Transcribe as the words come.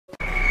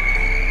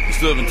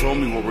still haven't told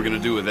me what we're gonna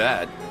do with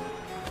that.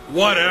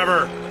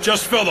 Whatever.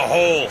 Just fill the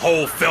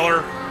hole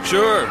filler.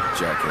 Sure,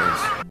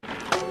 Jackass.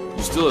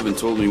 You still haven't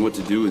told me what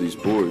to do with these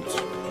boards.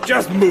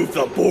 Just move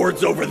the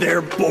boards over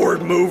there,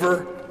 board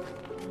mover.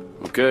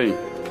 Okay,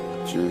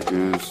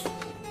 Jackass.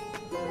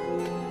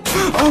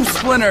 Oh,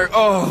 Splinter!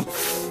 Oh!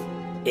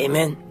 Hey,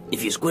 man,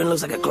 if you squint,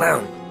 looks like a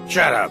clown.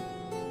 Shut up.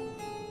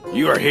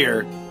 You are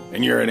here,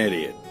 and you're an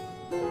idiot.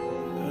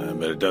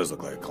 But it does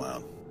look like a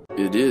clown.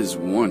 It is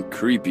one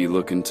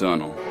creepy-looking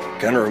tunnel.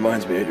 Kinda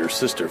reminds me of your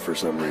sister for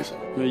some reason.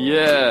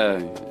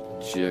 Yeah,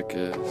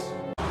 Jackass.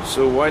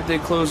 So why'd they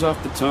close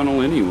off the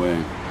tunnel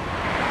anyway?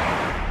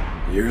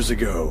 Years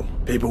ago,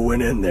 people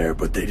went in there,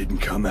 but they didn't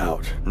come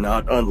out.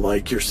 Not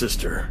unlike your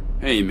sister.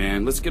 Hey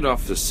man, let's get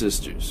off the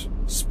sisters.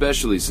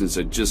 Especially since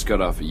I just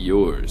got off of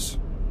yours.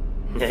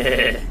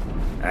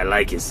 I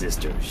like his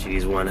sister.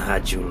 She's one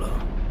hot chulo.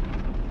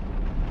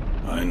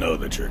 I know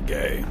that you're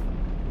gay.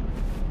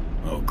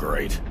 Oh,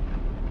 great.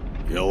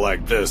 You'll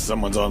like this.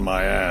 Someone's on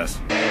my ass.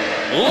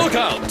 Look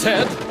out,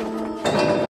 Ted!